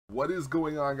What is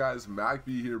going on, guys?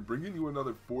 MacB here, bringing you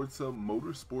another Forza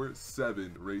Motorsport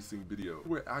 7 racing video.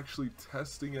 We're actually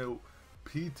testing out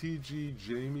PTG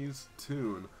Jamie's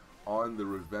tune on the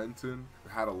Reventon.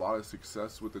 I had a lot of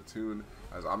success with the tune,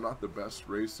 as I'm not the best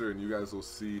racer, and you guys will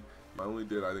see I only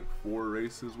did, I think, 4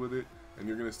 races with it, and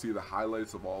you're going to see the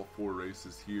highlights of all 4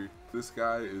 races here. This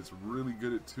guy is really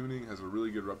good at tuning, has a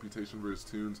really good reputation for his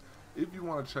tunes. If you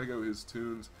want to check out his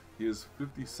tunes, he has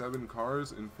 57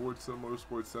 cars in Forza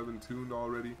Motorsport 7 tuned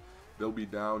already. They'll be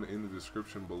down in the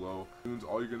description below. Tunes,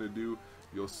 all you're going to do,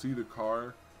 you'll see the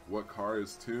car, what car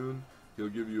is tuned. He'll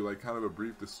give you like kind of a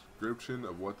brief description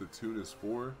of what the tune is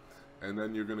for, and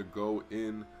then you're going to go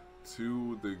in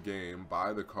to the game,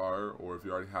 buy the car, or if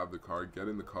you already have the car, get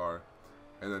in the car,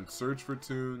 and then search for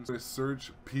tunes.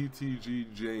 Search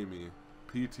PTG Jamie,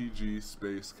 PTG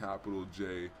space capital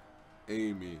J,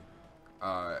 Amy,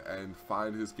 and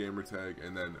find his gamer tag,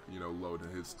 and then, you know, load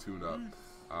his tune up.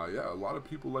 Yeah, a lot of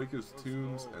people like his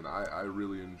tunes, and I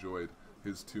really enjoyed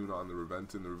his tune on the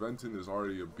Reventon. The Reventon is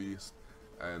already a beast,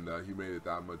 and he made it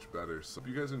that much better. So if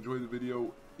you guys enjoyed the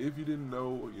video, if you didn't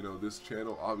know, you know, this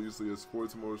channel obviously is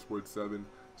Forza Motorsport 7,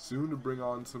 soon to bring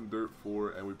on some Dirt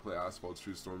 4, and we play Asphalt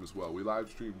Street Storm as well. We live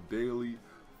stream daily,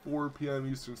 4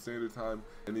 p.m. Eastern Standard Time,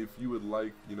 and if you would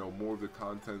like, you know, more of the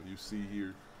content you see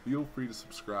here, feel free to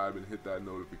subscribe and hit that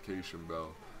notification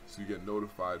bell so you get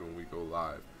notified when we go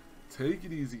live. Take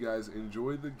it easy, guys.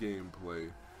 Enjoy the gameplay.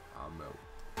 I'm out.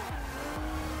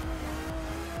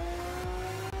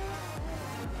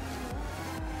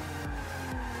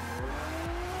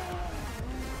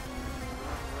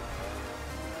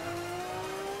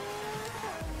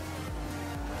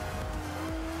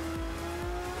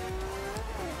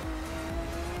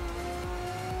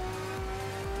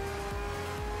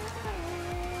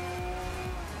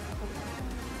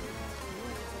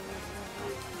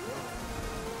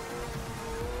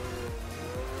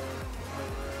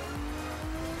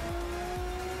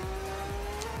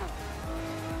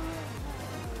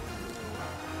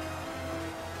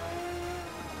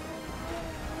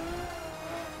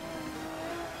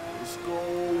 Let's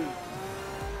go.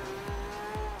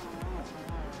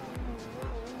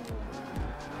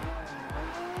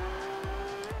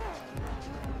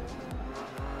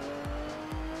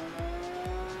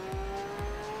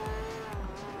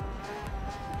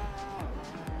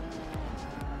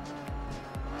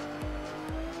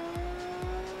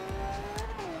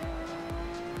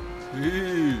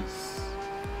 Peace.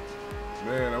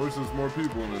 Man, I wish there was more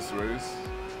people in this race.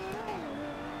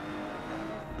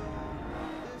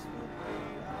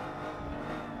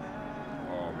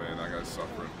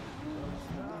 Suffering.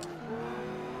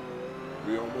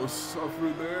 We almost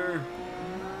suffered there.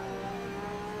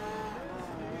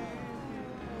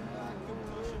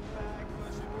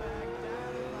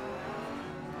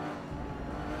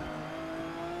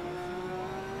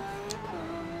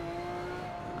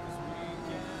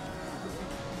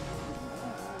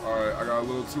 Alright, I got a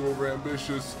little too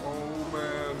overambitious. Oh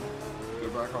man.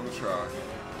 Get back on the track.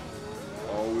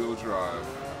 All-wheel drive.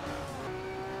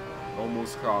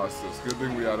 Almost cost us. Good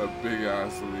thing we had a big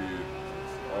ass lead.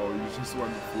 Oh, you just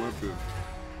went flipping.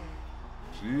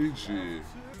 GG.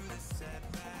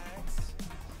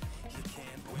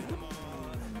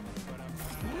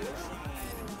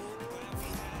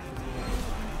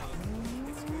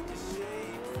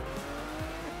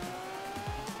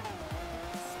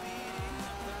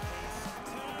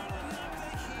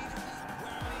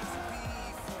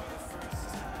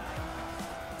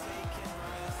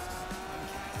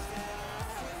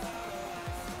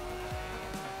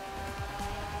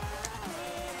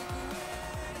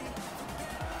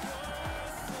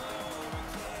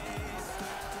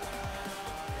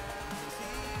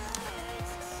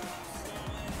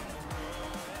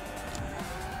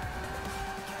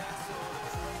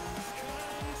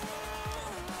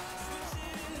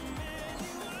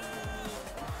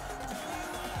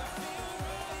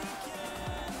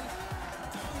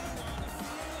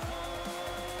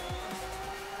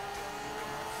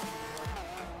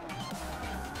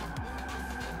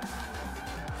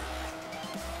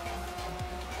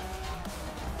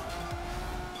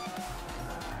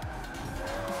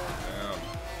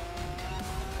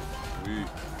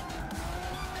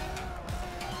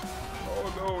 Oh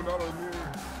no, not on here.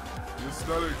 The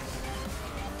aesthetics.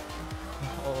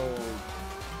 Oh,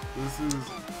 this is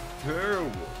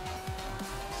terrible.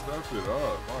 Step it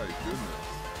up, my goodness.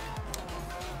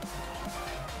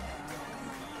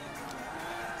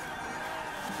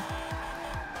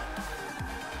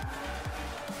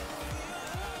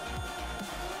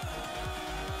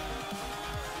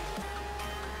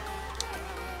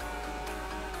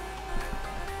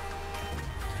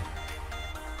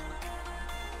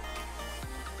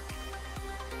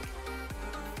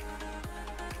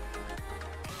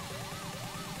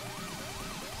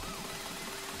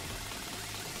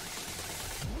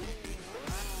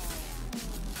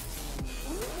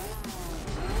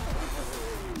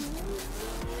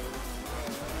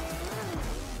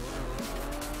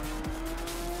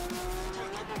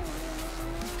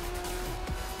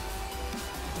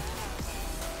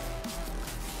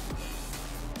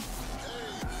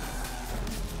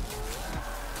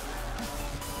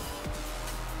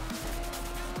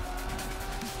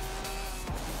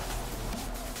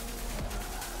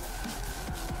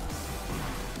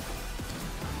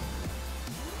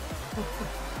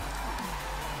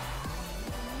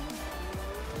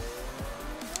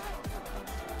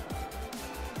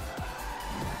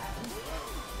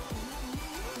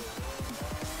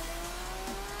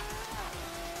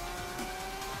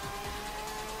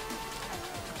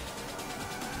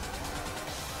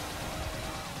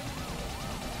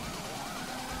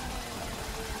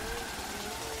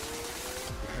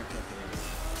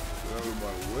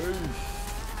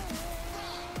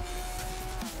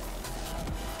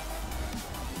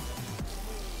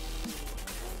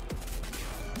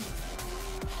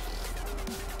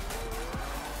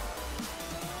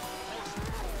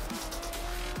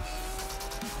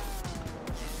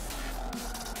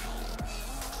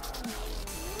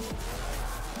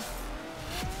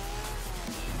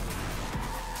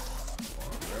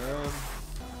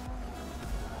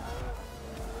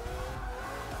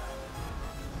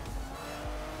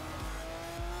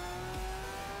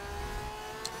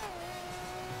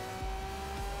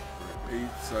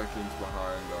 seconds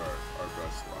behind our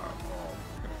best lap. Oh,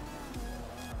 man.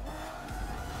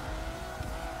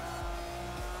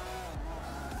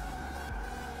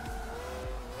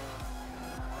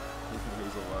 It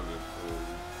was 11th.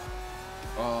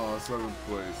 Oh, 7th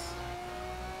place.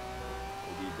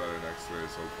 We'll do better next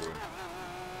race, hopefully.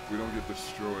 We don't get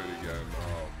destroyed again.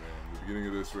 Oh, man. The beginning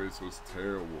of this race was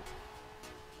terrible.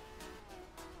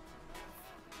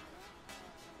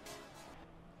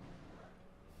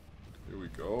 Here we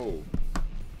go.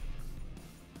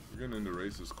 We're getting into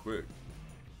races quick.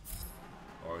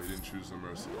 Oh, he didn't choose the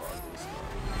Mercy lock this time.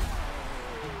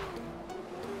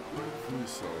 Rightfully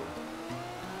so.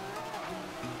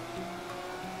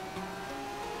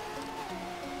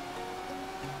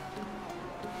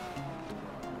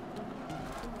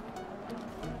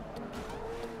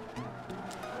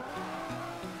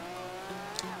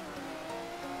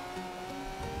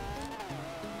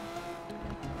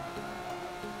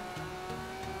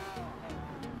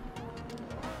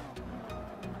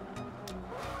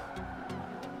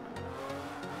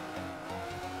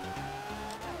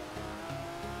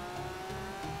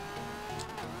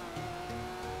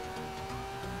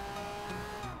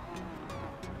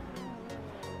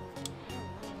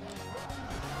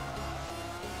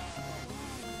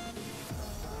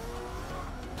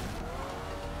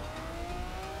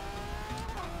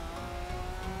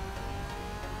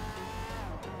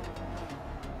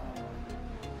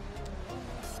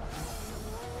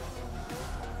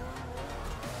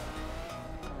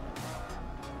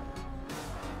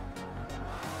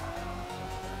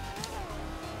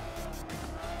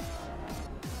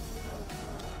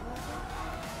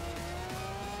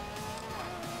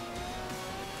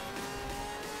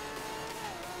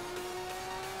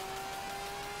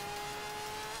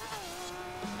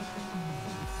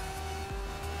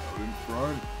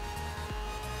 Front.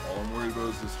 All I'm worried about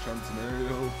is this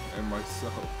Centenario and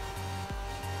myself.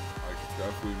 I could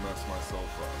definitely mess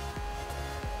myself up.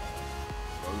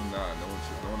 Other than that, no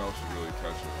one else should really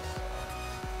catch us.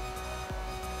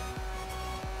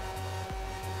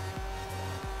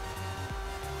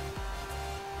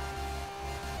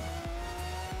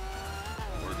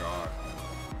 We're not.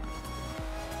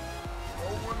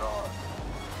 Oh, we're not.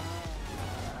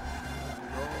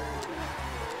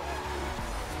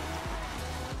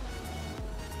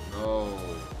 No.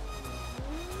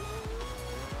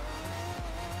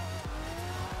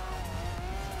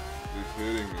 You're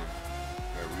kidding me.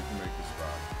 Yeah, we can make this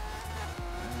back.